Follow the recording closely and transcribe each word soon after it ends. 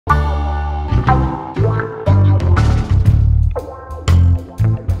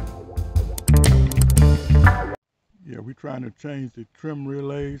trying to change the trim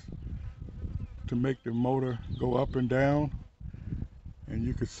relays to make the motor go up and down. And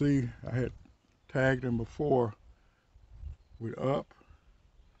you can see I had tagged them before with up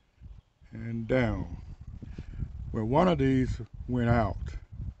and down. Well, one of these went out,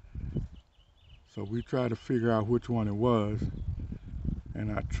 so we tried to figure out which one it was,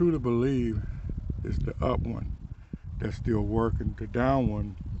 and I truly believe it's the up one that's still working. The down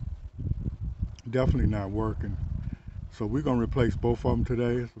one definitely not working. So we're going to replace both of them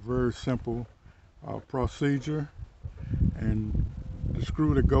today. It's a very simple procedure. And the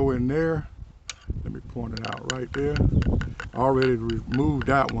screw to go in there, let me point it out right there. I already removed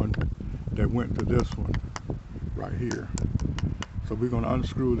that one that went to this one right here. So we're going to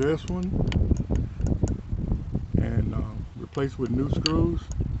unscrew this one and replace with new screws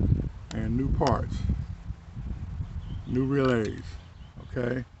and new parts, new relays,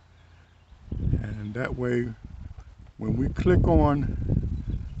 okay? And that way, when we click on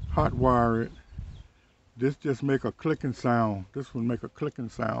hot wire it, this just make a clicking sound. This will make a clicking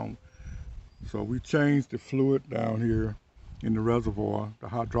sound. So we changed the fluid down here in the reservoir, the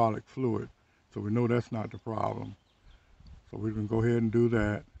hydraulic fluid. So we know that's not the problem. So we can go ahead and do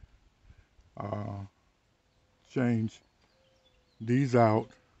that. Change these out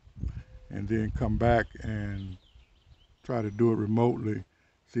and then come back and try to do it remotely,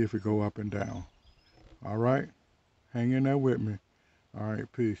 see if it go up and down. All right, hang in there with me. All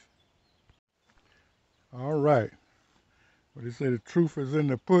right, peace. All right, well, they say the truth is in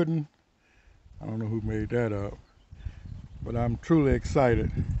the pudding. I don't know who made that up, but I'm truly excited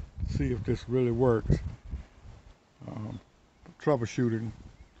to see if this really works. Troubleshooting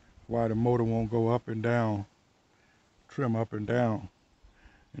why the motor won't go up and down, trim up and down.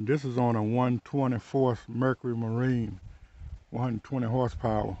 And this is on a 124th Mercury Marine, 120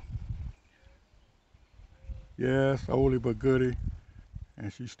 horsepower. Yes, oldie but goodie,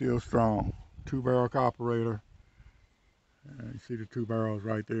 and she's still strong. 2-barrel operator, and you see the 2 barrels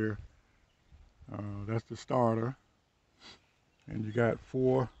right there. That's the starter, and you got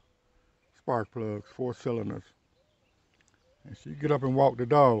 4 spark plugs, 4 cylinders. And she get up and walk the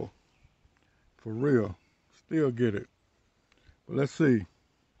dog, for real, still get it. But let's see,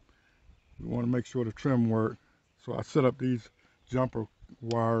 we want to make sure the trim work. So I set up these jumper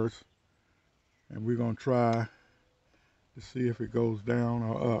wires, and we're gonna try to see if it goes down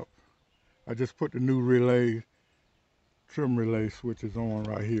or up. I just put the new relay, trim relay switches on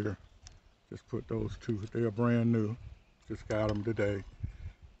right here. Just put those two, they are brand new. Just got them today.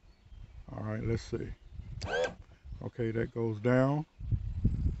 All right, let's see. Okay, that goes down.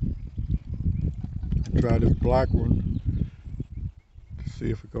 Try this black one to see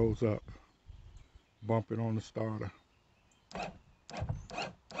if it goes up. Bump it on the starter.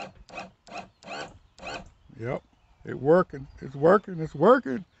 Yep, it's working, it's working, it's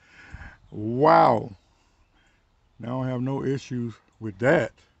working. Wow. Now I have no issues with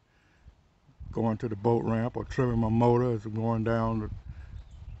that. Going to the boat ramp or trimming my motor as I'm going down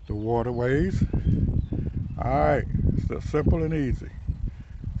the waterways. All right, it's simple and easy.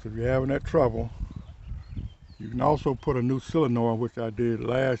 So if you're having that trouble, you can also put a new solenoid, which I did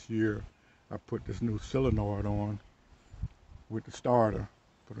last year. I put this new solenoid on with the starter,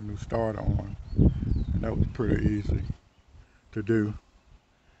 put a new starter on, and that was pretty easy to do.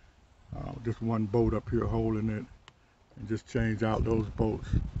 Just one boat up here holding it, and just change out those bolts.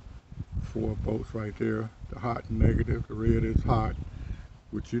 4 bolts right there, the hot and negative. The red is hot,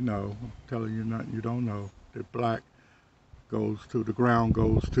 which you know. I'm telling you nothing you don't know. The black goes to, the ground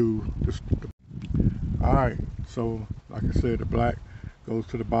goes to the all right, so like I said, the black goes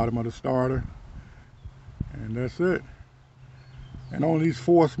to the bottom of the starter, and that's it. And on these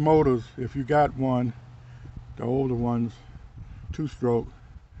force motors, if you got one, the older ones, 2-stroke,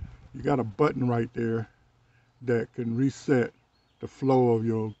 you got a button right there that can reset the flow of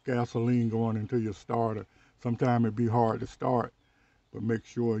your gasoline going into your starter. Sometimes it'd be hard to start, but make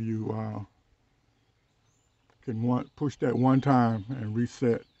sure you can push that one time and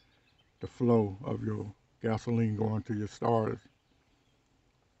reset the flow of your gasoline going to your starters.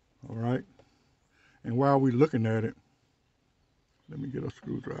 All right, and while we're looking at it, let me get a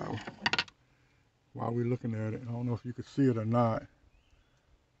screwdriver. While we're looking at it, I don't know if you can see it or not,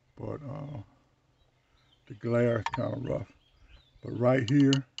 but the glare is kind of rough. But right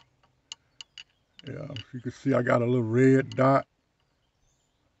here, yeah, you can see I got a little red dot.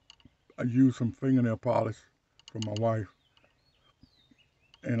 I used some fingernail polish from my wife,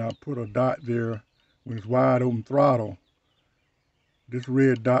 and I put a dot there. When it's wide open throttle, this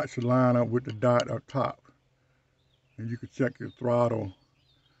red dot should line up with the dot up top, and you can check your throttle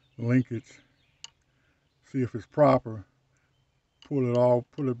linkage, see if it's proper,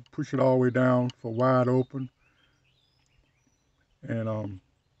 push it all the way down for wide open. And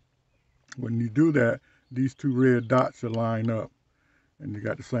when you do that, these two red dots should line up, and you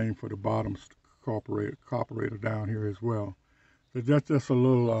got the same for the bottom carburetor down here as well. So that's just a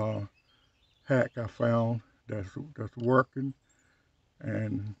little hack I found that's working,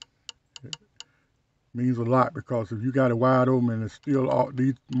 and it means a lot, because if you got it wide open and it's still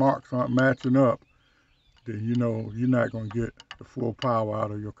these marks aren't matching up, then you know you're not going to get the full power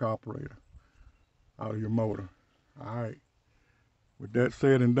out of your carburetor, out of your motor. All right. With that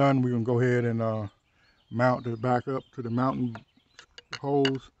said and done, we're going to go ahead and mount it back up to the mounting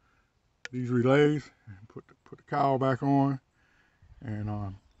hose, these relays, and put the cowl back on,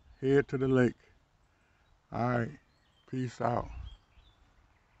 and head to the lake. All right. Peace out.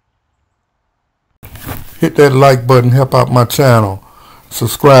 Hit that like button, help out my channel.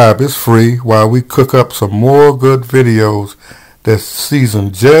 Subscribe, it's free, while we cook up some more good videos that's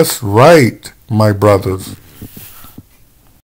seasoned just right, my brothers.